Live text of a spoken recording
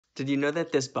Did you know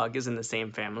that this bug is in the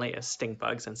same family as stink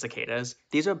bugs and cicadas?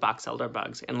 These are box elder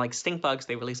bugs, and like stink bugs,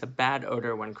 they release a bad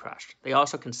odor when crushed. They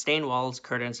also can stain walls,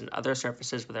 curtains, and other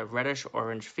surfaces with a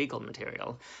reddish-orange fecal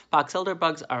material. Box elder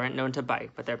bugs aren't known to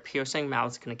bite, but their piercing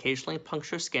mouths can occasionally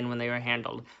puncture skin when they are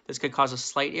handled. This could cause a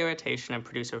slight irritation and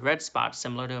produce a red spot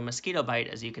similar to a mosquito bite,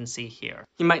 as you can see here.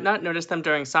 You might not notice them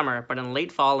during summer, but in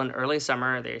late fall and early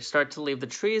summer, they start to leave the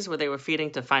trees where they were feeding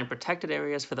to find protected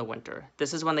areas for the winter.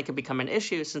 This is when they can become an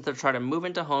issue since they'll try to move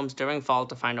into homes during fall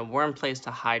to find a warm place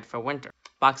to hide for winter.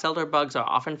 Box elder bugs are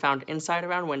often found inside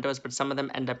around windows, but some of them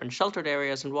end up in sheltered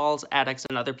areas and walls, attics,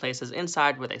 and other places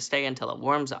inside where they stay until it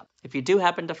warms up. If you do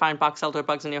happen to find box elder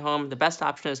bugs in your home, the best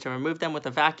option is to remove them with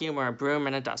a vacuum or a broom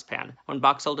and a dustpan. When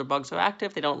box elder bugs are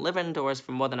active, they don't live indoors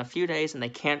for more than a few days and they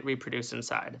can't reproduce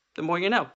inside. The more you know.